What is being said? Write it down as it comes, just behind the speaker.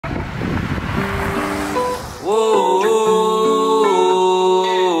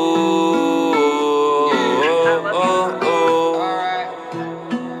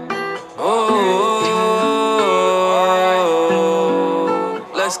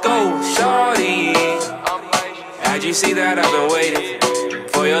go, shorty. How'd you see that I've been waiting?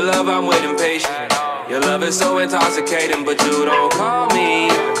 For your love I'm waiting patient. Your love is so intoxicating, but you don't call me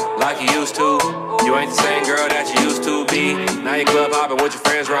like you used to. You ain't the same girl that you used to be. Now you club hopping with your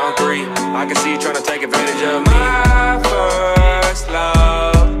friends round 3. I can see you trying to take advantage of me. My first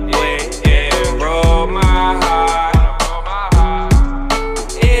love went and broke my heart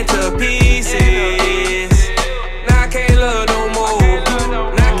into pieces. Now I can't love no more.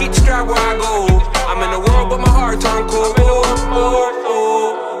 Now I keep the strap where I go. I'm in the world, but my heart turned cold.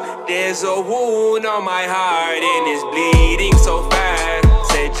 There's a wound on my heart and it's bleeding so fast.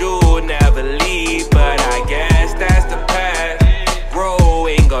 Said you'll never leave, but I guess that's the past.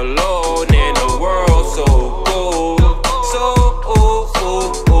 Growing alone in a world so cold.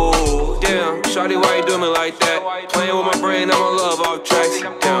 Damn, shawty, why you do me like that? Playing with my brain, I'ma love off tracks.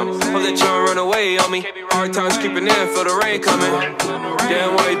 Damn, hope that you don't run away on me. Hard times creeping in, feel the rain coming.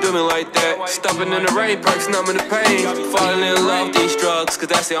 Damn, why you do me like that? Stopping in the rain, perks numbing the pain. Falling in love with these drugs, cause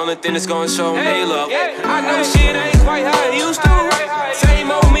that's the only thing that's gonna show me love. I know shit ain't quite how it used to.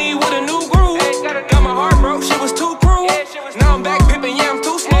 Same old me with a new groove. Got my heart broke, shit was too cruel. Now I'm back pippin', yeah, I'm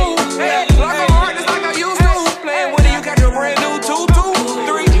too smooth. Like a heart just like I used to. Playing with it, you got your brand new 2, 2,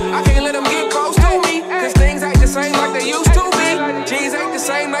 3. I can't let them get close to me, cause things ain't the same like they used to be. G's ain't the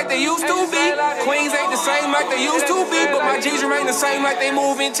same like they used to be. Queens ain't the same like they used to be. But my G's remain the same like they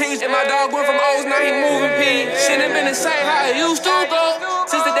moving T's. And my dog went from O's, now he moving P. Shit ain't been the same how it used to go.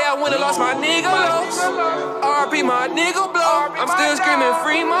 Since the day I went and lost my nigga lost. R.I.P. my nigga blow. I'm still screaming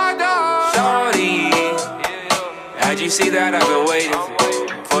free my dog. Shorty, how'd you see that I've been waiting?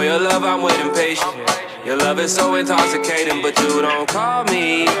 For your love I'm waiting patient. Your love is so intoxicating, but you don't call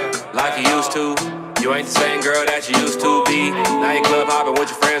me like you used to. You ain't the same girl that you used to be. Now you club hopping with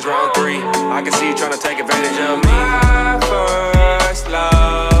your friends round 3. I can see you trying to take advantage of me. My first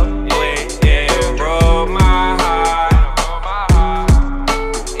love went and broke my heart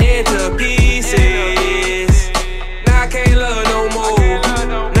into pieces. Now I can't love no more.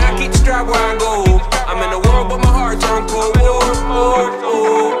 Now I keep the strap where I go. I'm in the world, but my heart turned cold.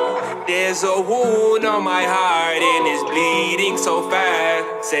 There's a wound on my heart and it's bleeding so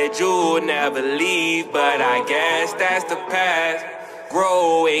fast. Said you'll never leave, but I guess that's the past.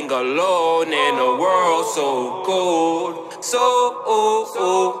 Growing alone in a world so cold.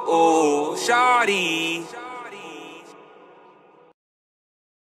 Shawty.